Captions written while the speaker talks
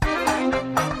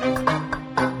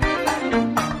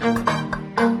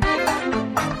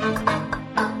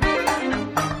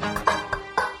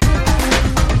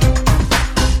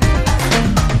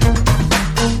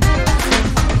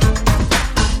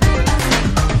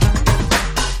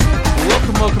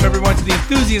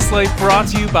Enthusiast Slate brought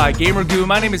to you by GamerGoo.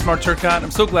 My name is Mark Turcotte.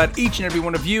 I'm so glad each and every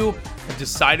one of you have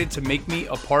decided to make me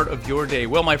a part of your day.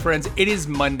 Well, my friends, it is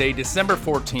Monday, December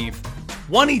 14th,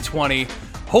 2020.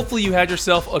 Hopefully you had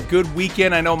yourself a good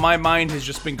weekend. I know my mind has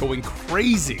just been going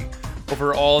crazy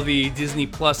over all the Disney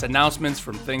Plus announcements,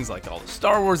 from things like all the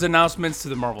Star Wars announcements to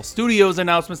the Marvel Studios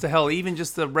announcements to hell, even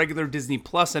just the regular Disney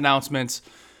Plus announcements.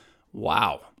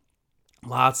 Wow.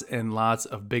 Lots and lots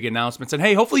of big announcements. And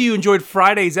hey, hopefully you enjoyed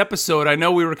Friday's episode. I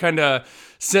know we were kind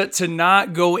of set to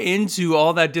not go into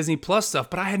all that Disney Plus stuff,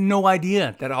 but I had no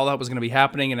idea that all that was going to be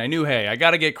happening. And I knew, hey, I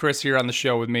got to get Chris here on the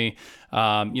show with me,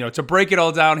 to break it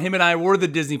all down. Him and I were the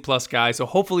Disney Plus guys. So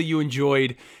hopefully you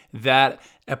enjoyed that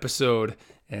episode.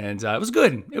 And it was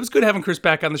good. It was good having Chris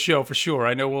back on the show for sure.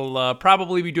 I know we'll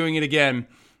probably be doing it again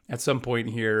at some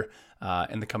point here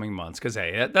in the coming months, because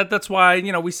hey, that's why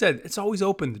we said it's always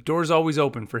open. The door's always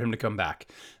open for him to come back,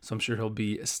 so I'm sure he'll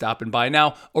be stopping by.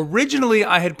 Now, originally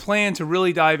I had planned to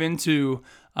really dive into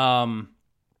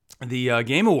the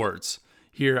Game Awards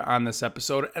here on this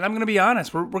episode, and I'm going to be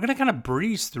honest, we're going to kind of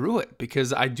breeze through it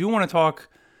because I do want to talk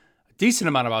a decent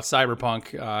amount about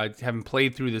Cyberpunk. I haven't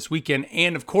played through this weekend,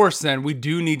 and of course, then we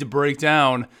do need to break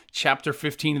down Chapter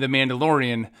 15 of The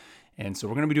Mandalorian. And so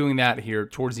we're going to be doing that here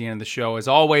towards the end of the show. As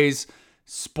always,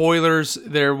 spoilers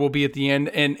there will be at the end.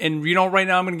 And right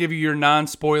now I'm going to give you your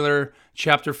non-spoiler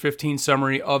Chapter 15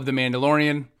 summary of The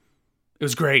Mandalorian. It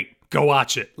was great. Go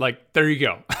watch it. There you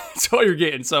go. That's all you're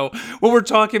getting. So when we're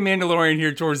talking Mandalorian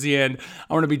here towards the end,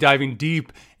 I'm going to be diving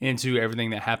deep into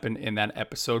everything that happened in that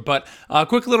episode. But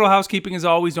quick little housekeeping as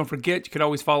always. Don't forget, you can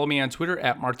always follow me on Twitter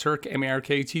at MarkTurk,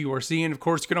 MarkTurc. And of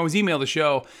course, you can always email the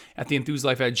show at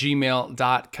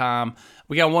theenthuslife@gmail.com.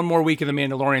 We got one more week of The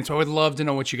Mandalorian, so I would love to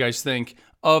know what you guys think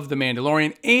of The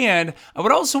Mandalorian. And I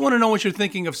would also want to know what you're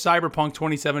thinking of Cyberpunk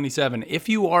 2077. If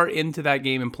you are into that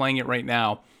game and playing it right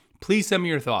now, please send me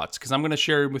your thoughts, because I'm going to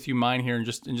share with you mine here in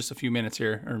just a few minutes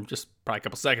here, or just probably a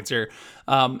couple seconds here.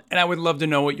 And I would love to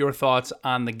know what your thoughts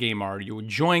on the game are. Are you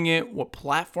enjoying it? What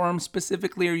platform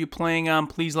specifically are you playing on?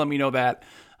 Please let me know that,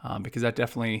 because that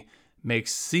definitely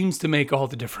seems to make all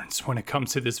the difference when it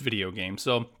comes to this video game.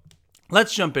 So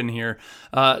let's jump in here.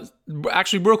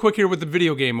 Actually, real quick here with the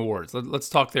Video Game Awards. Let's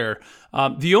talk there.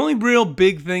 The only real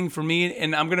big thing for me,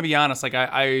 and I'm going to be honest,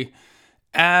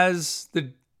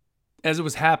 as it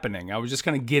was happening, I was just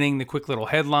kind of getting the quick little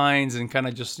headlines and kind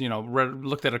of just,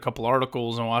 looked at a couple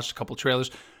articles and watched a couple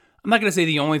trailers. I'm not going to say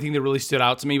the only thing that really stood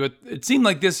out to me, but it seemed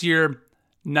like this year,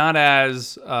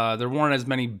 there weren't as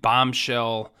many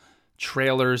bombshell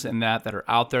trailers and that are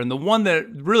out there. And the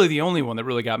only one that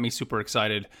really got me super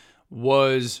excited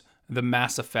was the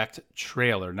Mass Effect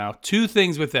trailer. Now, two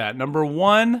things with that. Number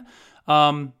one,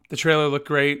 the trailer looked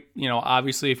great.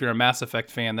 Obviously, if you're a Mass Effect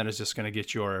fan, that is just going to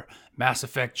get your Mass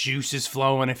Effect juices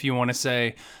flowing, if you want to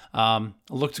say.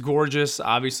 Looked gorgeous.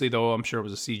 Obviously, though, I'm sure it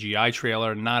was a CGI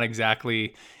trailer, not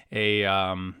exactly a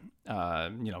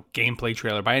gameplay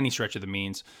trailer by any stretch of the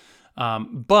means.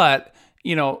 But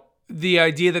the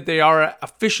idea that they are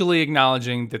officially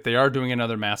acknowledging that they are doing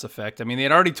another Mass Effect. I mean, they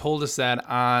had already told us that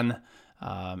on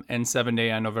N7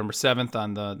 Day on November 7th,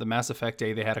 on the Mass Effect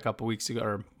Day they had a couple weeks ago,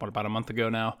 or about a month ago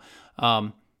now.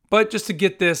 But just to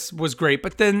get this was great.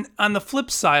 But then on the flip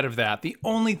side of that, the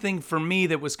only thing for me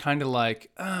that was kind of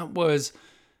was,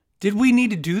 did we need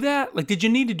to do that? Did you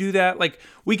need to do that?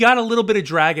 We got a little bit of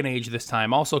Dragon Age this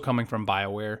time, also coming from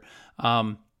BioWare,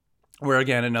 where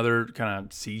again, another kind of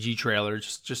CG trailer,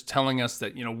 just telling us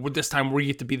that, this time we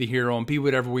get to be the hero and be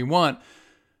whatever we want.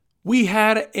 We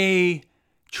had a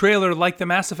trailer like the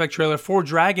Mass Effect trailer for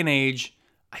Dragon Age.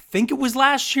 I think it was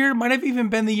last year, might have even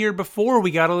been the year before,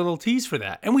 we got a little tease for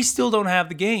that. And we still don't have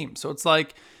the game. So it's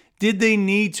did they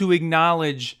need to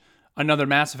acknowledge another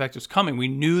Mass Effect was coming? We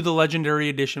knew the Legendary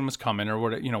Edition was coming, or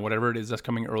whatever it is that's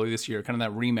coming early this year, kind of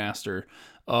that remaster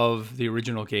of the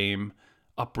original game,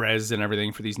 up-res and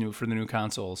everything for the new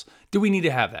consoles. Do we need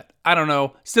to have that? I don't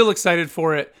know. Still excited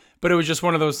for it. But it was just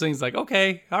one of those things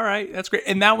okay, all right, that's great.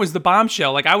 And that was the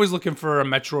bombshell. I was looking for a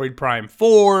Metroid Prime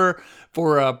 4,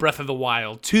 for a Breath of the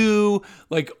Wild 2,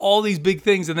 all these big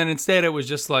things. And then instead it was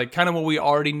just kind of what we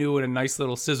already knew in a nice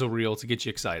little sizzle reel to get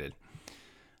you excited.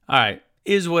 All right,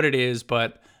 is what it is.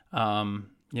 But,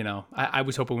 I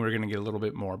was hoping we were going to get a little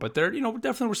bit more. But there,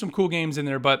 definitely were some cool games in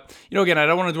there. But, again, I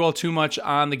don't want to dwell too much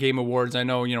on the Game Awards. I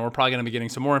know, we're probably going to be getting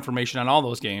some more information on all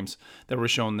those games that were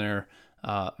shown there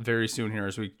very soon here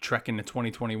as we trek into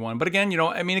 2021. But again,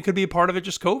 it could be a part of it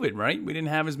just COVID, right? We didn't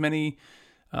have as many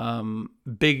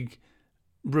big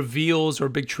reveals or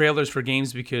big trailers for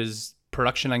games because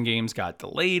production on games got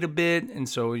delayed a bit, and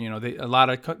so a lot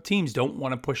of teams don't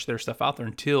want to push their stuff out there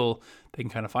until they can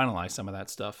kind of finalize some of that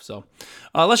stuff. So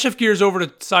let's shift gears over to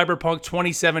Cyberpunk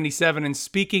 2077. And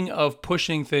speaking of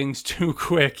pushing things too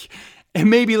quick and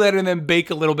maybe letting them bake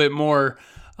a little bit more,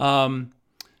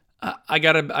 I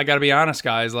gotta be honest,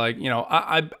 guys. Like,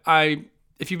 I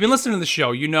if you've been listening to the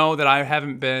show, you know that I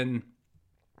haven't been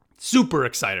super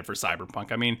excited for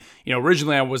Cyberpunk. I mean,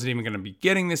 originally I wasn't even going to be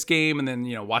getting this game, and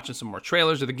then, watching some more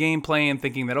trailers of the gameplay and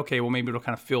thinking that, okay, well, maybe it'll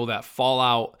kind of fill that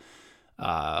Fallout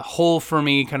hole for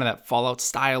me, kind of that Fallout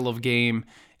style of game.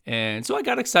 And so I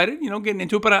got excited, getting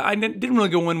into it, but I didn't really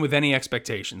go in with any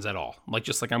expectations at all.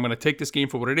 Just like I'm going to take this game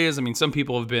for what it is. I mean, some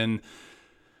people have been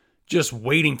just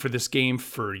waiting for this game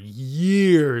for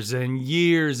years and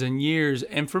years and years.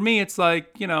 And for me, it's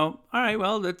like, all right,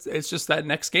 well, it's just that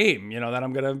next game, that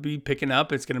I'm going to be picking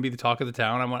up. It's going to be the talk of the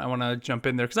town. I want to jump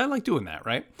in there because I like doing that,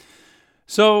 right?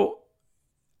 So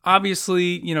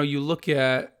obviously, you look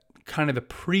at kind of the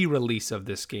pre-release of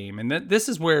this game, and this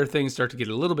is where things start to get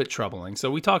a little bit troubling. So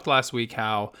we talked last week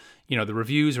how, the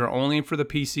reviews are only for the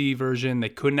PC version. They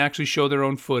couldn't actually show their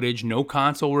own footage. No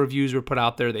console reviews were put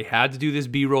out there. They had to do this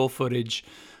B-roll footage.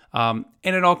 And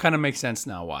it all kind of makes sense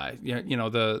now why.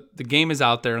 The game is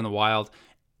out there in the wild.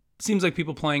 It seems like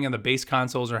people playing on the base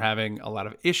consoles are having a lot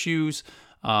of issues.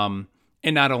 And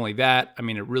not only that, I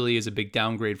mean, it really is a big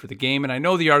downgrade for the game. And I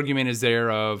know the argument is there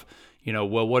of,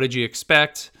 well, what did you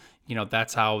expect?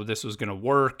 That's how this was going to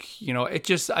work. It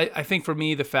just, I think for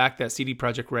me, the fact that CD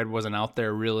Projekt Red wasn't out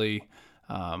there really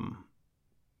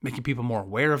making people more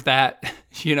aware of that,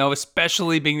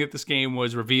 especially being that this game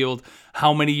was revealed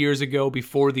how many years ago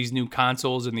before these new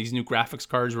consoles and these new graphics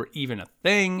cards were even a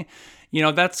thing.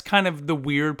 That's kind of the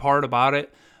weird part about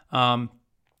it. But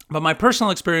my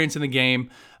personal experience in the game,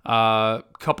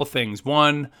 couple things.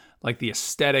 One, like the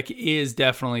aesthetic is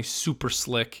definitely super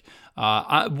slick.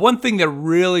 One thing that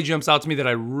really jumps out to me that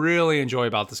I really enjoy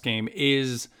about this game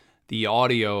is the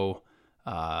audio.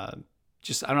 I'm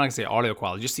not gonna say audio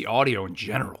quality, just the audio in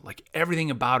general. Like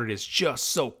everything about it is just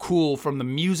so cool, from the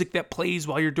music that plays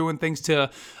while you're doing things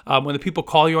to when the people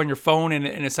call you on your phone,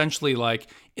 and essentially like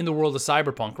in the world of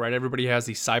Cyberpunk, right? Everybody has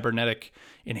these cybernetic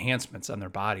enhancements on their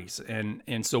bodies,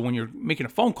 and so when you're making a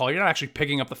phone call, you're not actually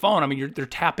picking up the phone. I mean, they're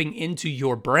tapping into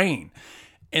your brain,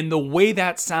 and the way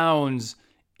that sounds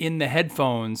in the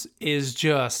headphones is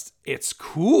just, it's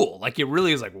cool. Like it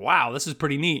really is like, wow, this is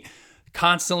pretty neat.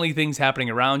 Constantly things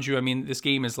happening around you. I mean, this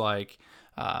game is like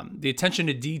the attention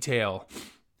to detail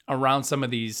around some of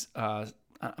these, I'm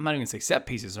not even gonna say set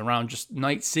pieces, around just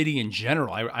Night City in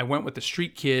general. I went with the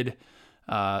Street Kid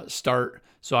start.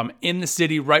 So I'm in the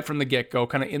city right from the get-go,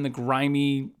 kind of in the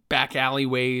grimy back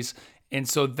alleyways. And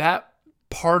so that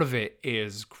part of it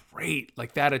is great.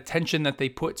 Like that attention that they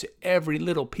put to every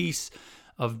little piece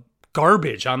of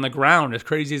garbage on the ground, as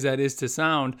crazy as that is to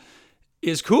sound,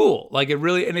 is cool. Like it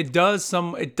really, and it does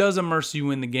immerse you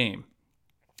in the game.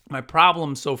 My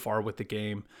problems so far with the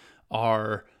game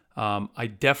are, I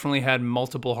definitely had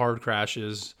multiple hard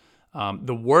crashes.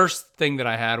 The worst thing that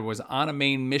I had was on a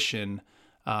main mission.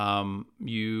 We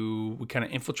kind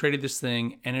of infiltrated this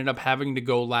thing, ended up having to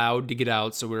go loud to get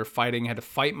out. So we were fighting, had to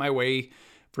fight my way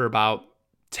for about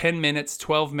 10 minutes,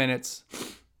 12 minutes,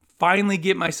 finally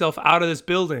get myself out of this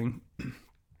building.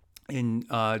 And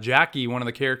Jackie, one of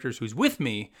the characters who's with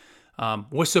me,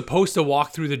 was supposed to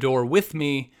walk through the door with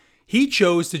me. He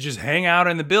chose to just hang out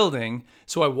in the building.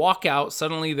 So I walk out,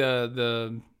 suddenly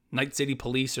the Night City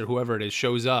police or whoever it is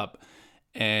shows up.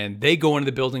 And they go into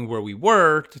the building where we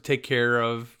were to take care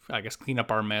of, I guess, clean up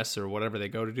our mess or whatever they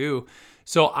go to do.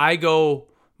 So I go,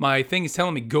 my thing is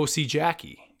telling me, go see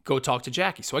Jackie. Go talk to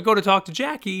Jackie. So I go to talk to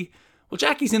Jackie. Well,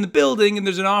 Jackie's in the building, and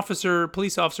there's an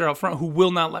police officer out front who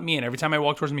will not let me in. Every time I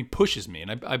walk towards him, he pushes me.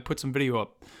 And I put some video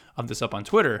of this up on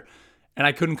Twitter, and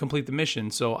I couldn't complete the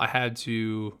mission. So I had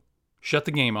to shut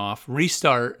the game off,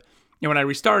 restart. And when I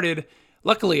restarted,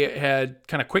 luckily, it had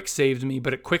kind of quick saved me,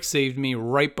 but it quick saved me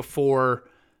right before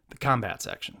the combat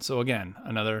section. So again,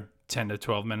 another 10 to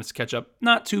 12 minutes to catch up.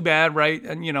 Not too bad, right?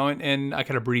 And, and I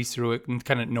kind of breezed through it and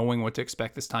kind of knowing what to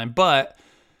expect this time, but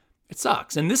it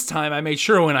sucks. And this time I made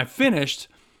sure when I finished,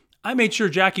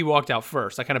 Jackie walked out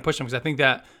first. I kind of pushed him because I think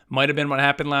that might have been what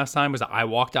happened last time, was I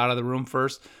walked out of the room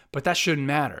first, but that shouldn't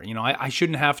matter. I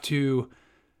shouldn't have to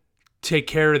take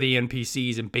care of the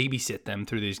NPCs and babysit them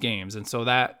through these games. And so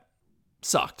that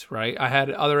sucked, right? I had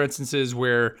other instances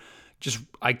where just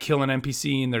I kill an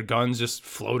NPC and their guns just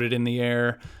floated in the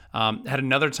air. Had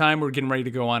another time we're getting ready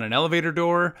to go on an elevator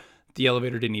door. The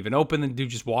elevator didn't even open. The dude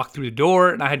just walked through the door,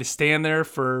 and I had to stand there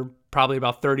for probably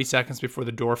about 30 seconds before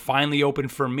the door finally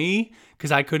opened for me because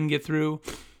I couldn't get through.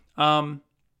 A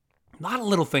lot of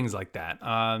little things like that.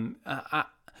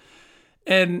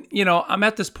 And, you know, I'm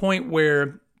at this point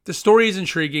where the story is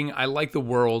intriguing. I like the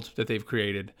world that they've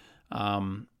created.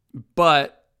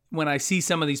 But when I see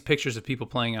some of these pictures of people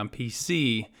playing on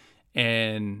PC,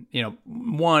 and, you know,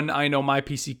 one, I know my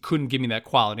PC couldn't give me that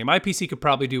quality. My PC could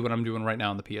probably do what I'm doing right now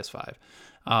on the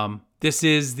PS5. This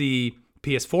is the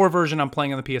PS4 version I'm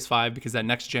playing on the PS5 because that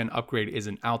next gen upgrade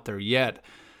isn't out there yet.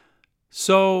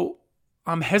 So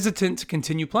I'm hesitant to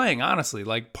continue playing, honestly.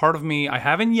 Like, part of me, I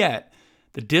haven't yet.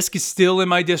 The disc is still in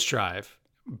my disk drive,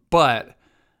 but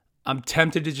I'm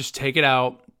tempted to just take it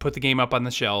out, put the game up on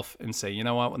the shelf, and say, you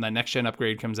know what, when that next gen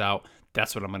upgrade comes out,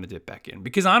 that's what I'm going to dip back in.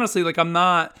 Because honestly, like, I'm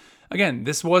not, again,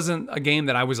 this wasn't a game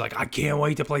that I was like, I can't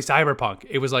wait to play Cyberpunk.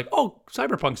 It was like, oh,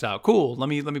 Cyberpunk's out, cool, let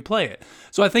me play it.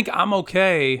 So I think I'm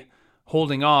okay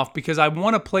holding off because I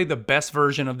want to play the best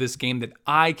version of this game that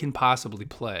I can possibly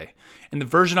play. And the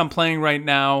version I'm playing right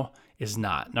now is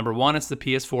not. Number one, it's the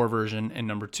PS4 version. And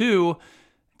number two,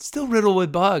 it's still riddled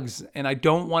with bugs. And I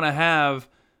don't want to have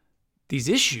these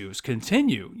issues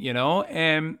continue, you know?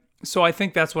 And so I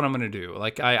think that's what I'm going to do.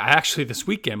 Like, I actually this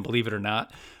weekend, believe it or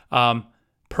not,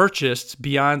 purchased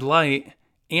Beyond Light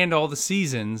and all the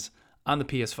seasons on the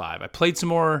PS5. I played some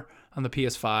more on the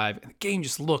PS5, and the game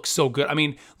just looks so good. I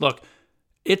mean, look,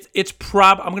 I'm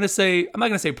not going to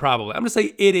say probably. I'm going to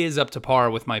say it is up to par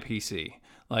with my PC.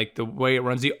 Like, the way it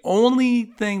runs. The only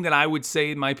thing that I would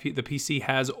say the PC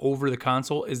has over the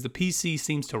console is the PC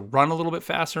seems to run a little bit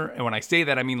faster. And when I say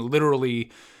that, I mean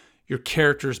literally your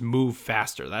characters move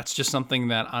faster. That's just something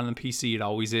that on the PC it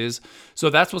always is. So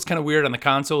that's what's kind of weird on the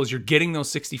console is you're getting those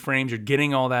 60 frames. You're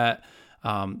getting all that,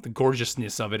 the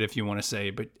gorgeousness of it, if you want to say,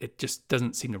 but it just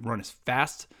doesn't seem to run as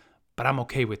fast. But I'm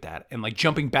okay with that. And like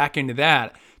jumping back into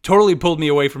that totally pulled me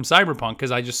away from Cyberpunk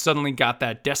because I just suddenly got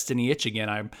that Destiny itch again.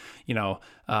 I,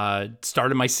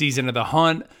 started my season of the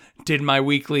hunt, did my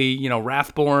weekly,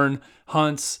 Wrathborn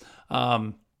hunts.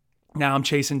 Now I'm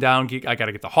chasing down. I got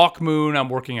to get the Hawk Moon. I'm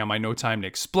working on my No Time to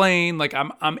Explain. Like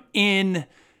I'm in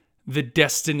the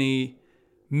Destiny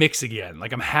mix again.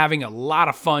 Like I'm having a lot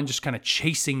of fun just kind of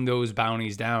chasing those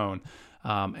bounties down.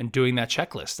 And doing that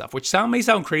checklist stuff, which may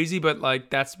sound crazy, but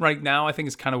like that's right now, I think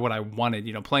is kind of what I wanted,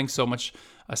 playing so much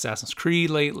Assassin's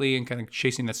Creed lately and kind of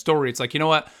chasing that story. It's like, you know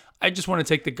what? I just want to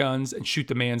take the guns and shoot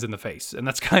the mans in the face. And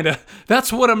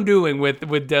that's what I'm doing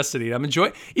with Destiny. I'm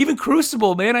enjoying, even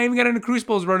Crucible, man. I even got into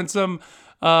Crucibles running some,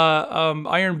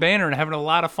 Iron Banner and having a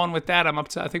lot of fun with that. I'm up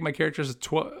to, I think my character is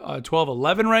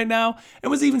 12-11 right now, and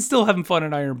was even still having fun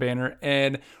in Iron Banner.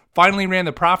 And finally ran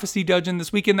the Prophecy Dungeon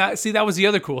this weekend. That was the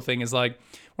other cool thing is like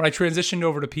when I transitioned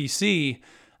over to PC,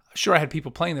 sure I had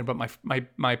people playing there, but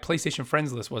my PlayStation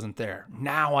friends list wasn't there.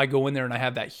 Now I go in there and I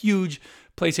have that huge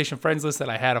PlayStation friends list that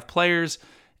I had of players,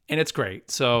 and it's great.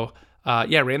 So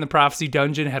ran the Prophecy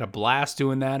Dungeon, had a blast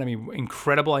doing that. I mean,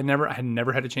 incredible. I had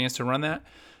never had a chance to run that.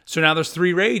 So now there's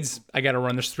 3 raids I got to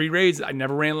run. There's 3 raids. I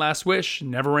never ran Last Wish,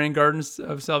 never ran Gardens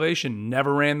of Salvation,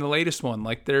 never ran the latest one.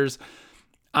 Like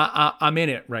I'm in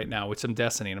it right now with some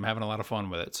Destiny, and I'm having a lot of fun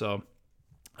with it. So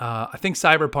I think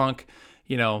Cyberpunk,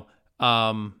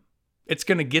 it's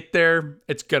going to get there.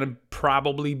 It's going to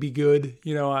probably be good.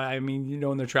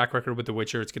 In their track record with The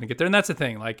Witcher, it's going to get there. And that's the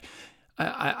thing. Like,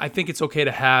 I think it's okay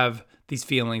to have these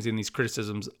feelings and these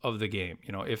criticisms of the game.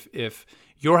 If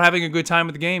you're having a good time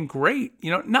with the game, great.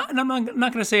 And I'm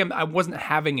not going to say I wasn't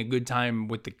having a good time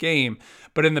with the game,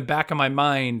 but in the back of my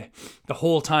mind, the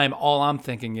whole time, all I'm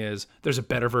thinking is there's a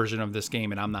better version of this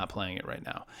game and I'm not playing it right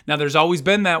now. Now, there's always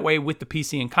been that way with the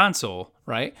PC and console,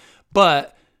 right?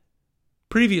 But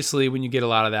previously, when you get a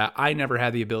lot of that, I never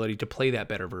had the ability to play that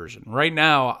better version. Right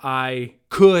now, I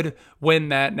could when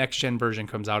that next gen version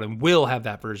comes out and will have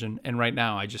that version. And right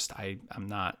now, I'm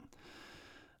not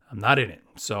in it.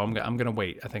 So I'm going to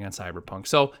wait, I think, on Cyberpunk.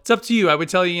 So it's up to you. I would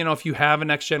tell you, if you have a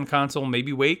next gen console,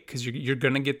 maybe wait because you're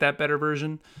going to get that better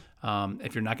version.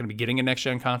 If you're not going to be getting a next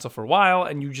gen console for a while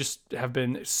and you just have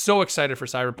been so excited for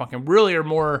Cyberpunk and really are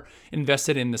more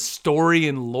invested in the story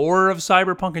and lore of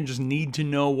Cyberpunk and just need to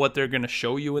know what they're going to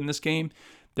show you in this game,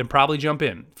 then probably jump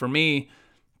in. For me,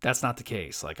 that's not the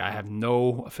case. Like, I have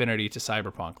no affinity to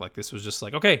Cyberpunk. Like, this was just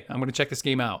like, okay, I'm going to check this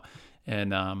game out.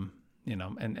 And,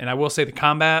 and I will say the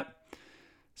combat,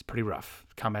 it's pretty rough.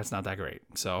 Combat's not that great.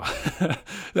 So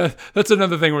that's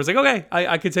another thing where it's like, okay,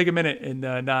 I could take a minute and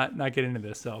not get into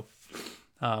this. So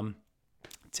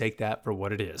take that for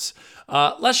what it is.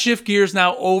 Let's shift gears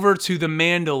now over to The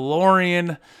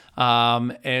Mandalorian.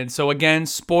 And so again,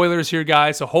 spoilers here,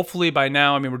 guys. So hopefully by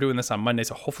now, we're doing this on Monday,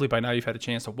 so hopefully by now you've had a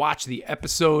chance to watch the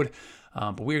episode.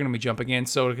 But we're going to be jumping in.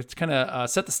 So to kind of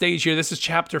set the stage here, this is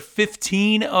chapter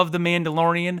 15 of The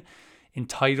Mandalorian.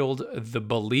 entitled The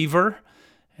Believer.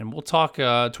 And we'll talk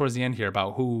towards the end here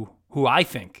about who I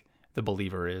think the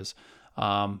believer is.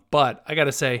 But I got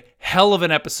to say, hell of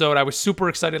an episode. I was super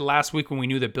excited last week when we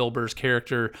knew that Bill Burr's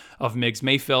character of Miggs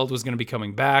Mayfeld was going to be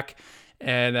coming back.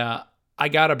 And I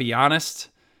got to be honest,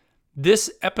 this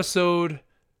episode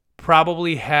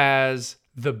probably has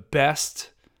the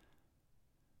best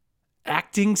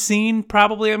acting scene,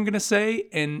 probably, I'm going to say,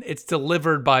 and it's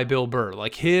delivered by Bill Burr.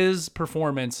 Like, his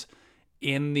performance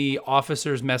in the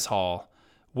officers' mess hall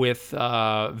with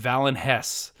Valen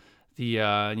Hess,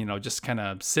 the, just kind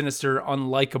of sinister,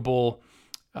 unlikable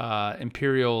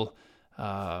Imperial,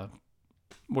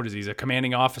 what is he? He's a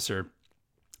commanding officer,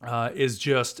 is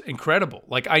just incredible.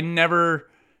 Like, I never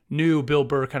knew Bill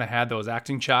Burr kind of had those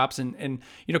acting chops, and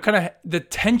kind of the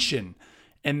tension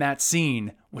in that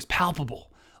scene was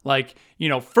palpable. Like,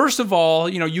 first of all,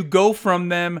 you go from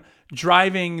them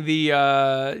driving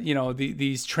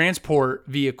these transport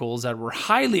vehicles that were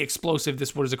highly explosive.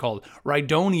 What is it called?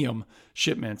 Rhydonium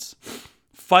shipments,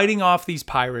 fighting off these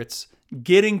pirates,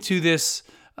 getting to this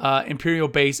Imperial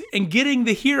base and getting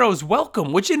the heroes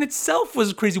welcome, which in itself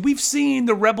was crazy. We've seen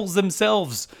the rebels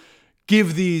themselves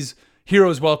give these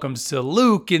heroes welcomes to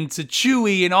Luke and to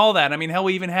Chewie and all that. I mean, hell,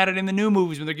 we even had it in the new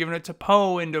movies when they're giving it to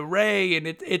Poe and to Rey, and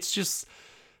it's just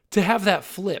to have that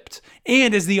flipped,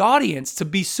 and as the audience to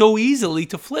be so easily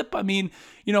to flip. I mean,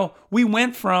 we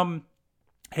went from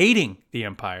hating the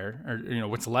Empire, or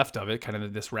what's left of it, kind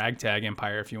of this ragtag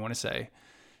empire, if you want to say,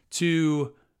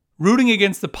 to rooting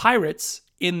against the pirates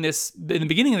in the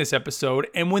beginning of this episode.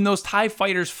 And when those TIE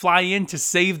fighters fly in to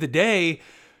save the day,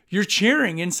 you're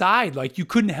cheering inside, like you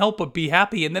couldn't help but be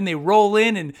happy. And then they roll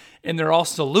in and they're all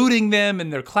saluting them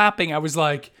and they're clapping. I was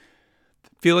like,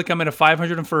 feel like I'm at a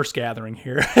 501st gathering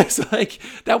here. It's like,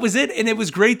 that was it. And it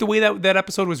was great the way that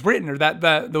episode was written, or that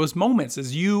those moments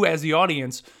as you, as the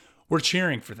audience, were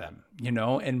cheering for them,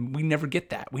 and we never get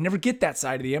that. We never get that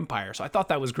side of the Empire. So I thought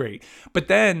that was great. But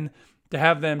then to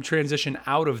have them transition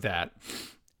out of that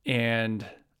and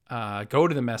go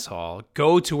to the mess hall,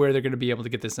 go to where they're going to be able to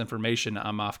get this information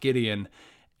on Moff Gideon,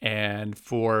 and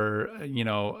for,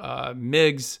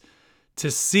 Miggs to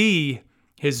see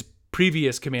his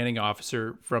previous commanding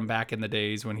officer from back in the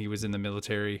days when he was in the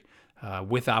military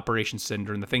with Operation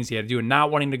Cinder and the things he had to do, and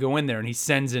not wanting to go in there, and he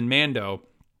sends in Mando,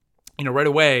 right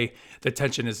away the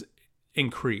tension is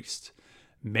increased.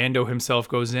 Mando himself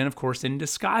goes in, of course, in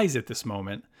disguise at this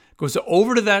moment, goes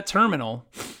over to that terminal,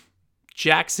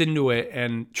 jacks into it,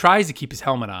 and tries to keep his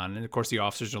helmet on. And of course the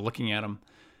officers are looking at him.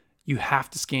 You have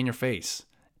to scan your face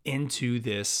into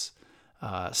this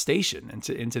station,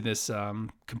 into this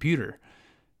computer.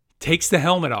 Takes the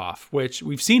helmet off, which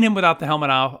we've seen him without the helmet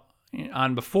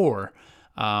on before.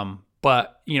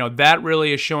 But, that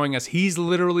really is showing us he's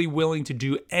literally willing to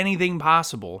do anything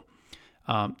possible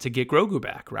to get Grogu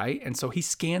back, right? And so he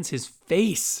scans his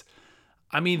face.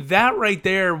 I mean, that right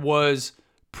there was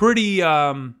pretty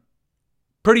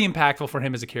impactful for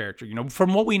him as a character.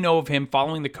 From what we know of him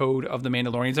following the code of the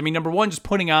Mandalorians. I mean, number one, just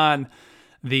putting on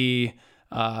the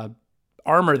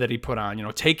armor that he put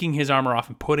on, taking his armor off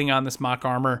and putting on this mock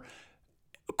armor,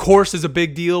 of course, is a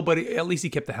big deal, but at least he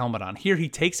kept the helmet on. Here, he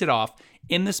takes it off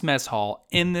in this mess hall,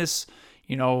 in this,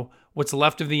 what's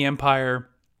left of the Empire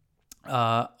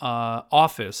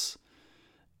office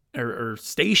or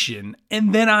station.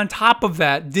 And then on top of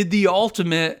that, did the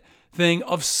ultimate thing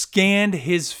of scanned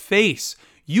his face.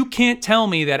 You can't tell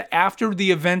me that after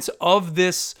the events of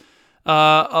this,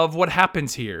 of what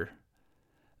happens here,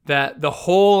 that the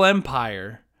whole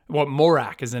Empire,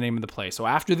 Morak is the name of the place. So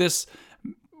after this,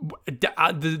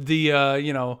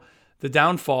 the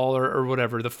downfall or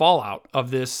whatever, the fallout of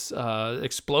this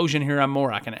explosion here on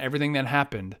Morak and everything that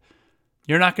happened,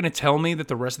 you're not going to tell me that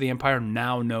the rest of the Empire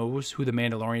now knows who the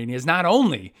Mandalorian is, not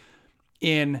only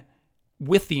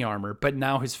with the armor, but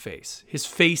now his face. His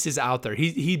face is out there.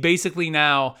 He basically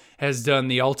now has done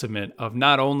the ultimate of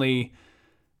not only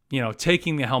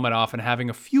taking the helmet off and having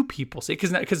a few people say,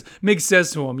 because Miggs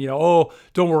says to him, oh,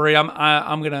 don't worry,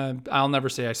 I'll never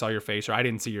say I saw your face or I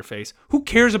didn't see your face. Who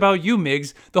cares about you,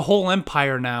 Miggs? The whole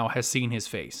Empire now has seen his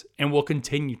face and will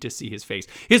continue to see his face.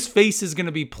 His face is going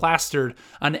to be plastered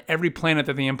on every planet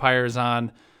that the Empire is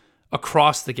on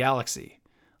across the galaxy.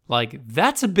 Like,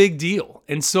 that's a big deal.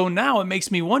 And so now it makes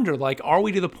me wonder, like, are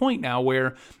we to the point now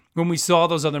where when we saw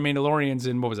those other Mandalorians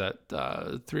in, what was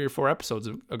that, 3 or 4 episodes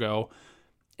ago,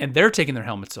 and they're taking their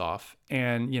helmets off,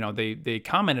 and they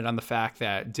commented on the fact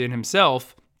that Din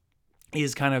himself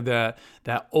is kind of that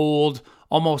old,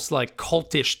 almost like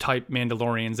cultish type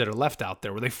Mandalorians that are left out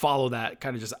there, where they follow that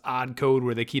kind of just odd code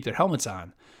where they keep their helmets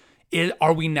on.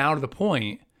 Are we now to the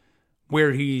point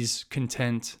where he's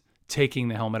content taking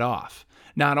the helmet off.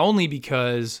 Not only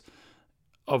because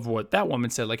of what that woman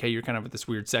said, like, hey, you're kind of with this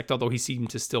weird sect, although he seemed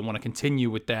to still want to continue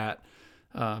with that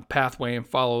pathway and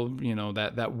follow,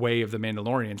 that way of the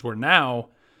Mandalorians, where now,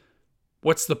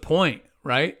 what's the point,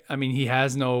 right? I mean, he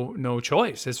has no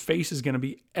choice. His face is going to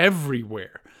be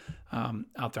everywhere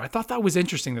out there. I thought that was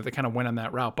interesting that they kind of went on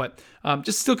that route, but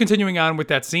just still continuing on with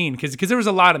that scene, because there was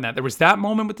a lot in that. There was that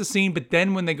moment with the scene, but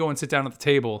then when they go and sit down at the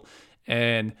table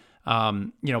and,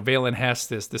 Valen Hess,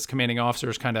 this commanding officer,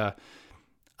 is kind of,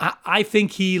 I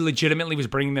think he legitimately was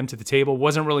bringing them to the table,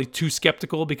 wasn't really too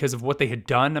skeptical because of what they had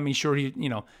done. I mean, sure,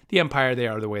 the Empire, they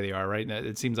are the way they are, right?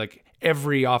 It seems like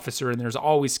every officer in there's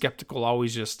always skeptical,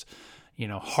 always just,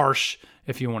 harsh,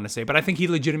 if you want to say. But I think he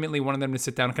legitimately wanted them to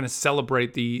sit down and kind of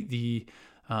celebrate the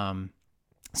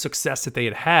success that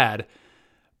they had.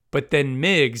 But then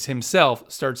Miggs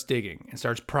himself starts digging and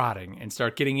starts prodding and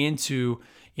start getting into,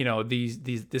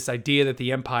 this idea that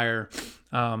the Empire,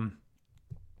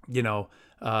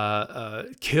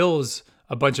 kills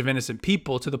a bunch of innocent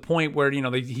people to the point where,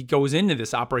 he goes into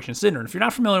this Operation Cinder. And if you're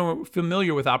not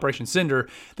familiar with Operation Cinder,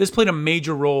 this played a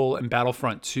major role in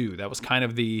Battlefront 2. That was kind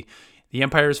of the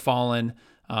Empire has fallen.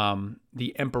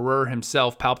 The Emperor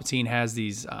himself, Palpatine, has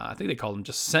these, I think they call them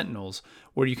just Sentinels,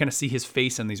 where you kind of see his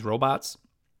face in these robots.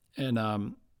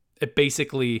 And it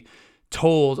basically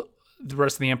told the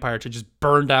rest of the Empire to just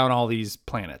burn down all these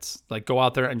planets, like go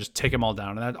out there and just take them all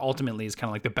down. And that ultimately is kind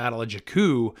of like the Battle of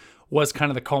Jakku was kind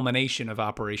of the culmination of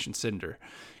Operation Cinder.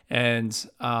 And,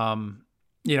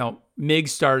 Mig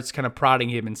starts kind of prodding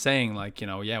him and saying like,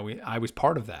 I was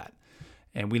part of that.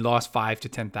 And we lost 5,000 to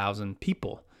 10,000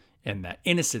 people, and that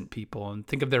innocent people, and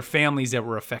think of their families that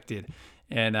were affected.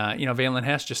 And, Valen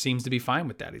Hess just seems to be fine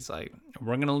with that. He's like,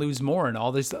 we're going to lose more. And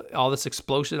all this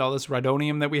explosion, all this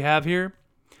rhydonium that we have here,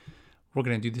 we're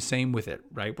going to do the same with it,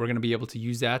 right? We're going to be able to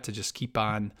use that to just keep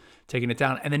on taking it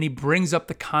down. And then he brings up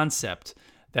the concept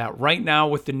that right now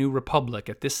with the New Republic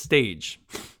at this stage,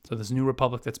 so this New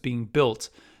Republic that's being built,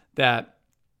 that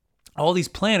all these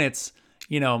planets,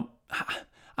 I'm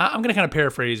going to kind of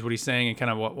paraphrase what he's saying and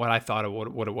kind of what I thought of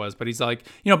what it was. But he's like,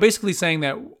 basically saying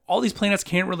that all these planets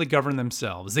can't really govern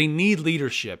themselves. They need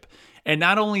leadership. And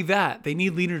not only that, they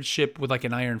need leadership with like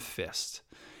an iron fist.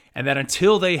 And that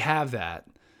until they have that,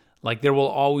 like there will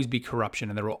always be corruption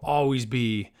and there will always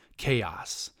be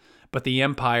chaos. But the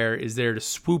Empire is there to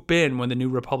swoop in when the New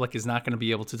Republic is not going to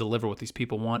be able to deliver what these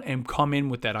people want and come in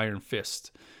with that iron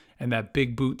fist and that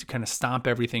big boot to kind of stomp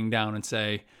everything down and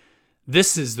say,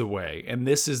 this is the way, and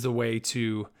this is the way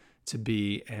to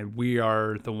be, and we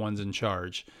are the ones in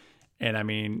charge. And I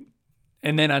mean,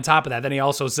 and then on top of that, then he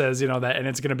also says, that, and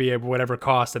it's going to be at whatever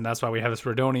cost, and that's why we have this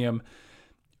rhydonium.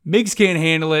 Miggs can't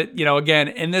handle it. Again,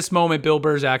 in this moment, Bill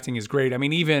Burr's acting is great. I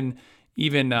mean, even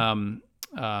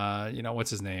what's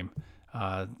his name?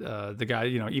 The guy,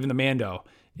 even the Mando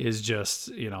is just,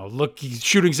 look, he's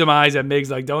shooting some eyes at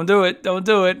Miggs like, don't do it.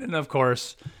 And of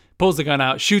course, pulls the gun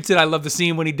out, shoots it. I love the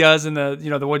scene when he does, and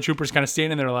the one trooper's kind of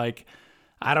standing there like,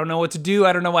 I don't know what to do.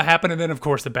 I don't know what happened. And then, of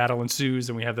course, the battle ensues,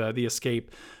 and we have the escape.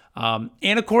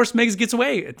 And, of course, Miggs gets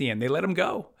away at the end. They let him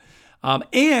go.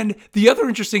 And the other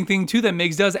interesting thing, too, that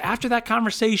Miggs does after that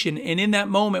conversation and in that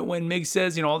moment when Miggs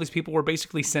says, all these people were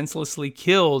basically senselessly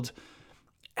killed,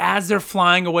 as they're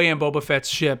flying away on Boba Fett's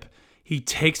ship, he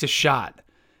takes a shot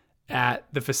at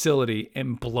the facility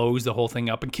and blows the whole thing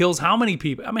up and kills how many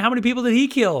people? I mean, how many people did he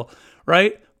kill,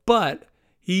 right? But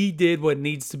he did what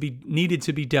needed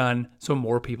to be done so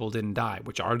more people didn't die,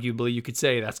 which arguably you could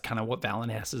say that's kind of what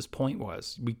Valen Hess's point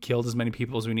was. We killed as many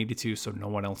people as we needed to so no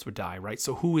one else would die, right?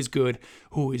 So who is good?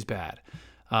 Who is bad?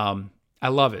 I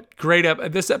love it. Great.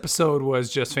 This episode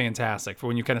was just fantastic for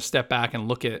when you kind of step back and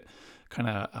look at kind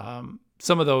of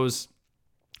some of those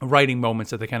writing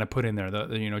moments that they kind of put in there,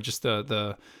 just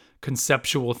the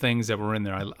conceptual things that were in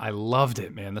there. I loved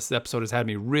it, man. This episode has had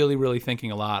me really, really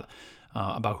thinking a lot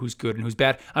about who's good and who's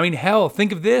bad. I mean, hell,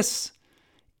 think of this.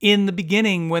 In the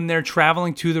beginning, when they're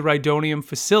traveling to the Rhydonium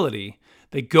facility,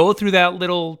 they go through that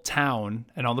little town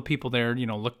and all the people there,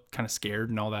 look kind of scared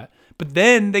and all that. But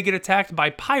then they get attacked by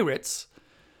pirates,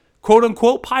 quote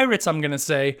unquote pirates, I'm going to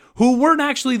say, who weren't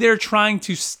actually there trying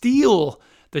to steal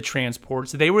the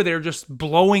transports. They were there just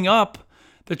blowing up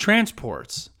the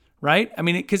transports. Right? I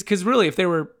mean, because really, if they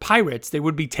were pirates, they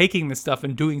would be taking this stuff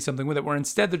and doing something with it, where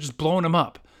instead they're just blowing them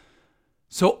up.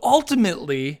 So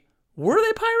ultimately, were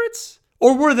they pirates?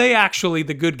 Or were they actually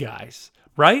the good guys?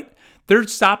 Right? They're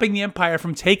stopping the Empire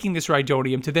from taking this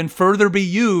Rhydonium to then further be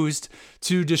used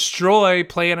to destroy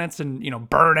planets and,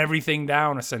 burn everything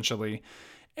down, essentially.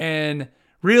 And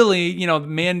really,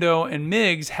 Mando and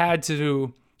Miggs had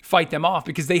to fight them off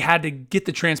because they had to get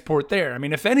the transport there. I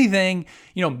mean, if anything,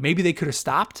 maybe they could have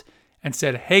stopped and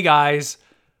said, "Hey guys,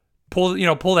 pull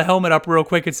the helmet up real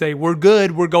quick and say, we're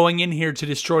good. We're going in here to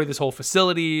destroy this whole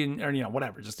facility," or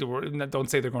whatever. Just don't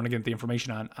say they're going to get the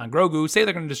information on Grogu. Say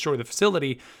they're going to destroy the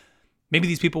facility. Maybe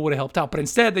these people would have helped out, but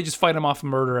instead they just fight them off and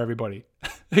murder everybody.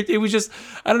 It was just,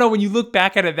 I don't know, when you look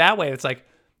back at it that way, it's like,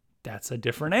 that's a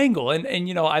different angle. And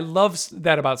I love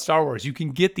that about Star Wars. You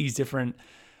can get these different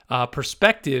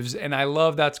perspectives, and I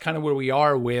love that's kind of where we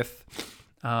are with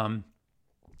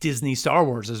Disney Star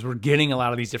Wars, as we're getting a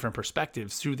lot of these different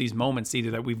perspectives through these moments,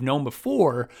 either that we've known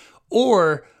before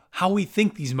or how we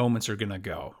think these moments are going to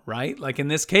go, right? Like in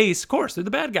this case, of course, they're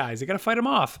the bad guys. They got to fight them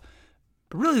off.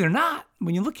 But really, they're not.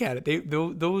 When you look at it,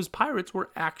 those pirates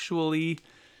were actually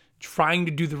trying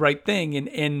to do the right thing.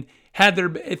 And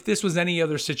if this was any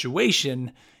other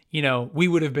situation, we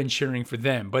would have been cheering for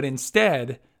them. But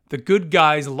instead, the good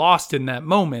guys lost in that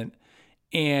moment,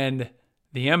 and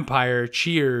the Empire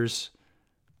cheers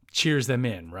them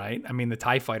in, right? I mean, the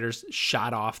TIE fighters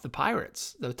shot off the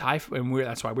pirates. And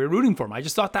that's why we were rooting for them. I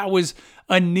just thought that was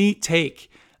a neat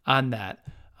take on that.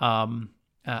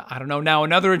 I don't know. Now,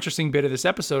 another interesting bit of this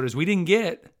episode is we didn't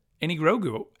get any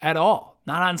Grogu at all.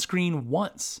 Not on screen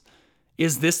once.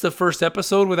 Is this the first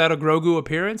episode without a Grogu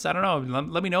appearance? I don't know.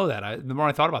 Let me know that. The more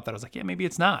I thought about that, I was like, yeah, maybe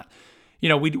it's not.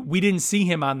 We didn't see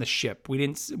him on the ship. We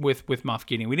didn't with Moff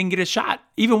Gideon. We didn't get a shot,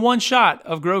 even one shot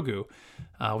of Grogu,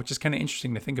 which is kind of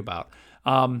interesting to think about.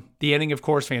 The ending, of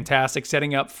course, fantastic.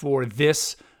 Setting up for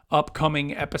this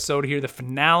upcoming episode here, the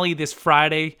finale this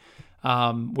Friday,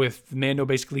 with Mando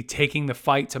basically taking the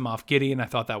fight to Moff Gideon. I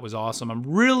thought that was awesome. I'm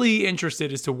really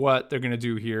interested as to what they're going to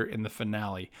do here in the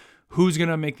finale. Who's going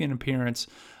to make an appearance?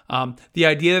 The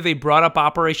idea that they brought up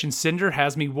Operation Cinder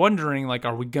has me wondering, like,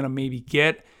 are we going to maybe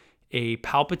get a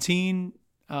Palpatine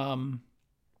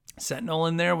Sentinel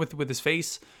in there with his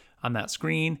face on that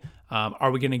screen?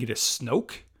 Are we going to get a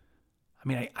Snoke? I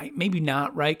mean, I maybe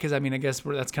not, right? Because I mean, I guess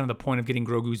that's kind of the point of getting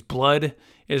Grogu's blood,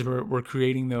 is we're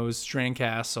creating those strand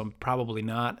casts, so probably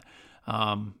not.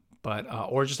 But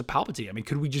or just a Palpatine. I mean,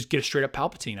 could we just get a straight up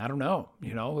Palpatine? I don't know.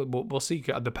 We'll see.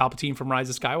 The Palpatine from Rise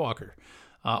of Skywalker,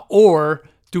 or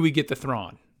do we get the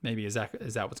Thrawn? Maybe is that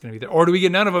what's going to be there, or do we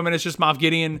get none of them and it's just Moff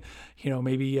Gideon?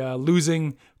 Maybe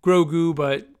losing Grogu,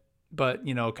 but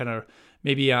kind of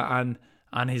maybe on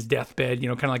his deathbed.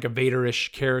 Kind of like a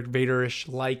Vader-ish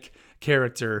like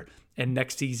character. And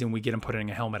next season we get him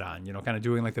putting a helmet on. Kind of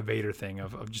doing like the Vader thing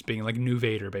of just being like new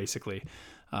Vader, basically.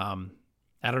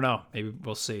 I don't know. Maybe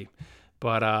we'll see.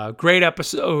 But great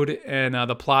episode, and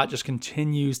the plot just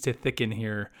continues to thicken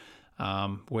here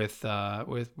with the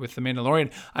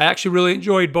Mandalorian. I actually really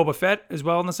enjoyed Boba Fett as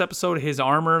well in this episode. His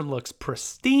armor looks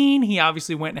pristine. He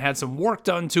obviously went and had some work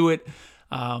done to it.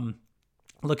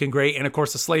 Looking great. And of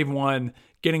course, the Slave One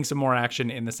getting some more action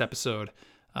in this episode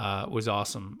was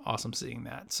awesome. Awesome seeing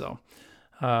that. So,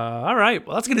 all right.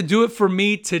 Well, that's going to do it for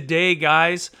me today,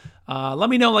 guys. Let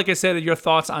me know, like I said, your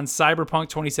thoughts on Cyberpunk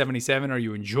 2077. Are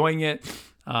you enjoying it?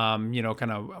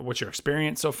 Kind of what's your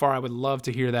experience so far? I would love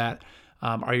to hear that.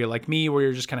 Are you like me, where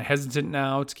you're just kind of hesitant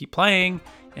now to keep playing?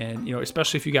 And,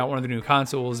 especially if you got one of the new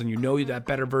consoles and that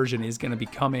better version is going to be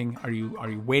coming. Are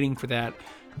you waiting for that?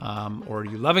 Or are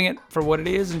you loving it for what it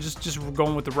is and just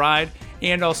going with the ride?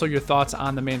 And also your thoughts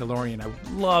on The Mandalorian. I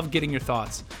love getting your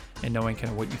thoughts and knowing kind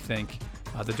of what you think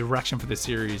the direction for the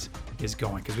series is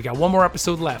going, because we got one more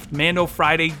episode left. Mando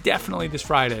Friday, definitely this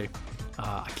Friday.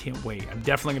 I can't wait. I'm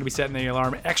definitely going to be setting the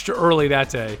alarm extra early that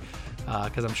day,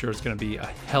 because I'm sure it's going to be a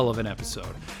hell of an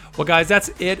episode. Well, guys, that's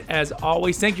it as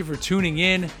always. Thank you for tuning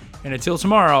in, and until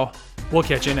tomorrow, we'll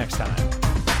catch you next time.